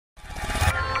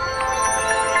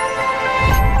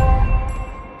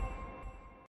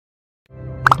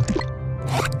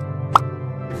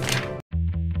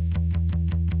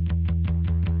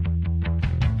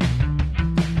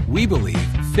We believe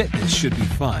fitness should be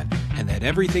fun and that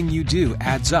everything you do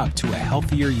adds up to a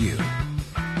healthier you.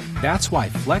 That's why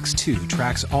Flex 2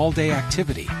 tracks all-day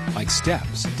activity like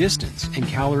steps, distance, and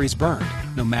calories burned,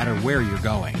 no matter where you're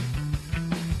going.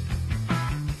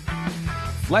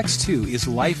 Flex 2 is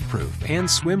life-proof and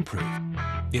swim-proof.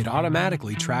 It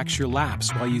automatically tracks your laps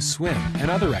while you swim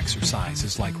and other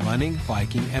exercises like running,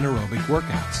 biking, and aerobic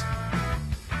workouts.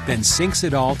 Then syncs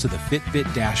it all to the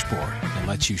Fitbit dashboard and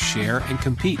lets you share and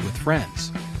compete with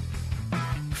friends.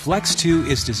 Flex 2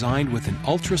 is designed with an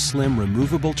ultra-slim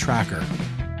removable tracker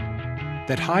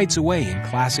that hides away in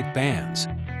classic bands,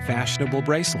 fashionable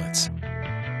bracelets,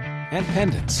 and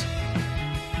pendants.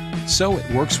 So it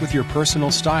works with your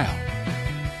personal style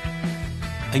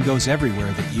and goes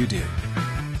everywhere that you do.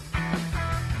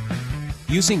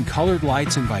 Using colored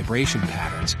lights and vibration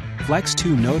patterns, Flex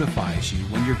 2 notifies you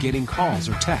when you're getting calls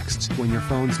or texts when your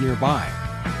phone's nearby.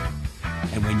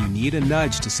 And when you need a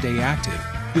nudge to stay active,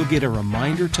 you'll get a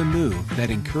reminder to move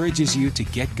that encourages you to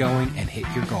get going and hit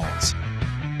your goals.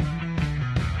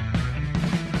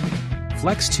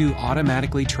 Flex 2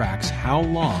 automatically tracks how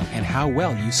long and how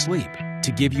well you sleep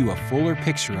to give you a fuller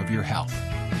picture of your health.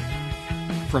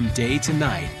 From day to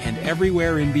night and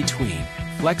everywhere in between,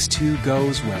 Flex 2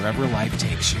 goes wherever life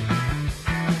takes you.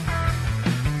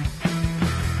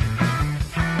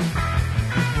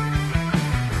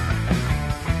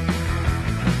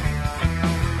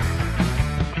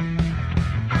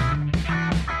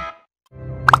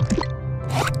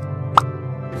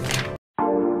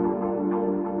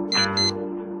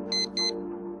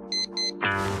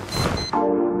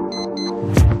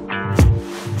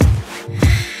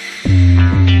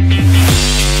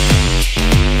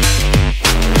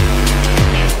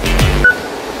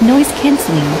 Noise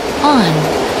cancelling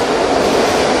on.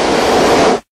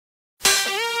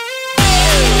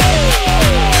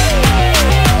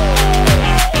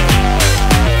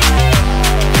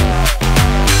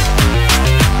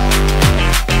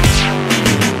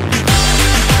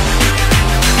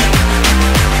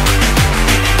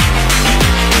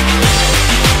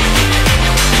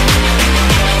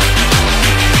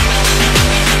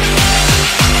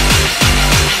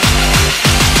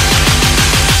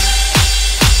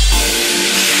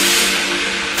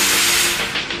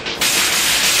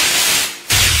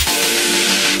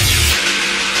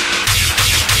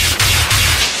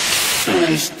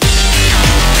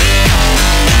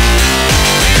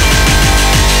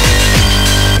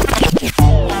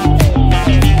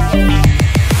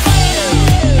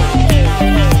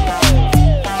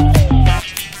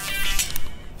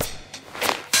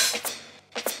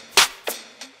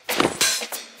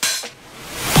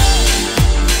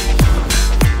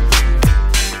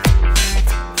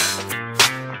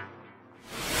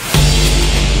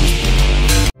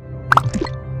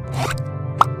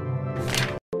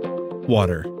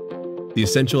 Water, the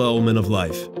essential element of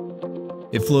life.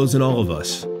 It flows in all of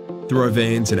us, through our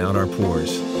veins and out our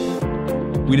pores.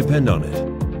 We depend on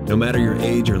it. No matter your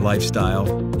age or lifestyle,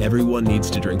 everyone needs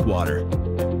to drink water.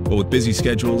 But with busy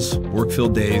schedules,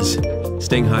 work-filled days,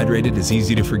 staying hydrated is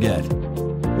easy to forget.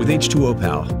 With H2O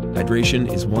Pal,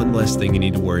 hydration is one less thing you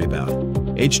need to worry about.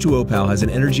 H2O Pal has an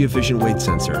energy-efficient weight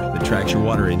sensor that tracks your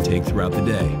water intake throughout the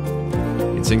day.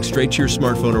 It syncs straight to your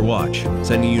smartphone or watch,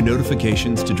 sending you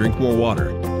notifications to drink more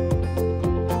water.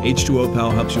 H2O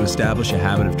Pal helps you establish a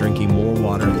habit of drinking more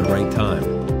water at the right time,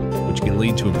 which can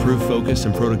lead to improved focus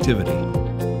and productivity,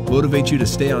 motivate you to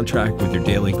stay on track with your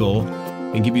daily goal,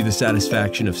 and give you the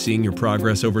satisfaction of seeing your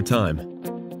progress over time.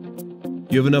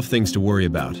 You have enough things to worry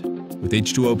about. With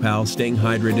H2O Pal, staying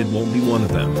hydrated won't be one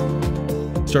of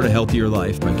them. Start a healthier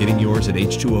life by getting yours at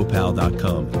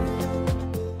h2opal.com.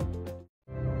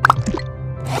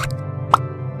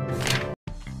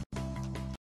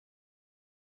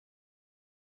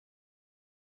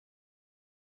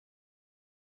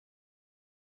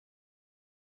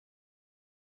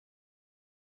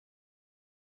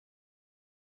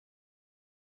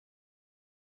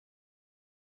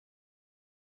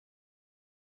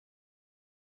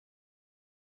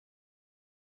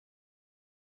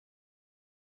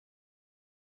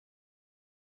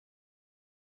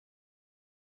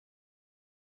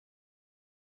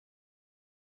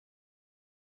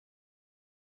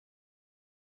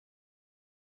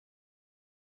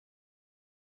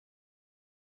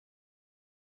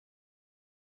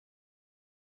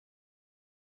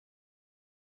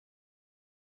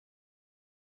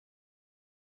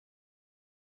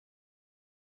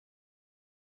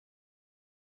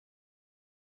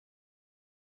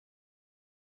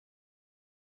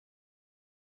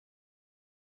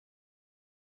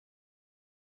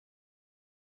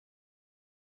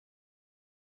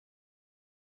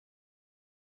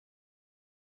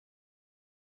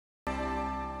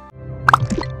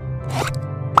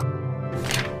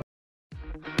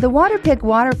 The Waterpik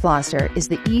Water Flosser is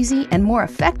the easy and more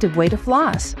effective way to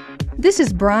floss. This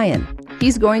is Brian.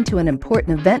 He's going to an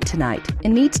important event tonight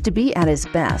and needs to be at his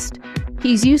best.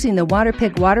 He's using the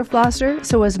Waterpik Water Flosser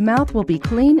so his mouth will be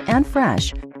clean and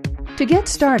fresh. To get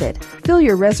started, fill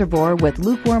your reservoir with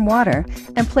lukewarm water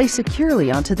and place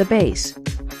securely onto the base.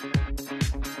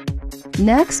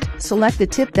 Next, select the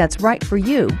tip that's right for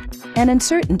you and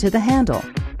insert into the handle.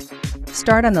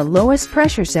 Start on the lowest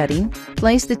pressure setting,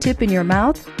 place the tip in your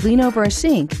mouth, lean over a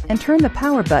sink, and turn the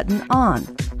power button on.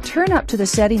 Turn up to the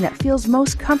setting that feels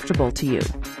most comfortable to you.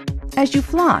 As you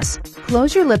floss,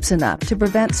 close your lips enough to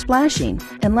prevent splashing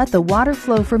and let the water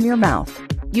flow from your mouth.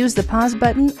 Use the pause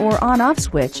button or on-off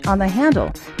switch on the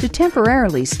handle to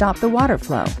temporarily stop the water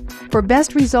flow. For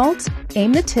best results,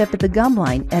 aim the tip at the gum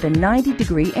line at a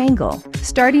 90-degree angle.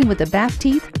 Starting with the back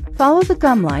teeth, follow the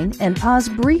gum line and pause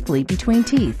briefly between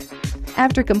teeth.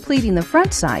 After completing the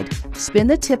front side, spin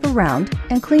the tip around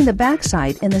and clean the back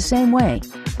side in the same way.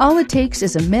 All it takes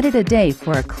is a minute a day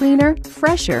for a cleaner,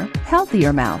 fresher,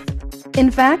 healthier mouth. In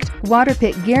fact,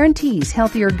 Waterpik guarantees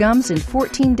healthier gums in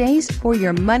 14 days or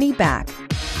your money back.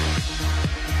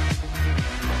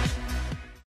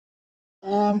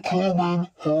 I'm coming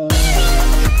home.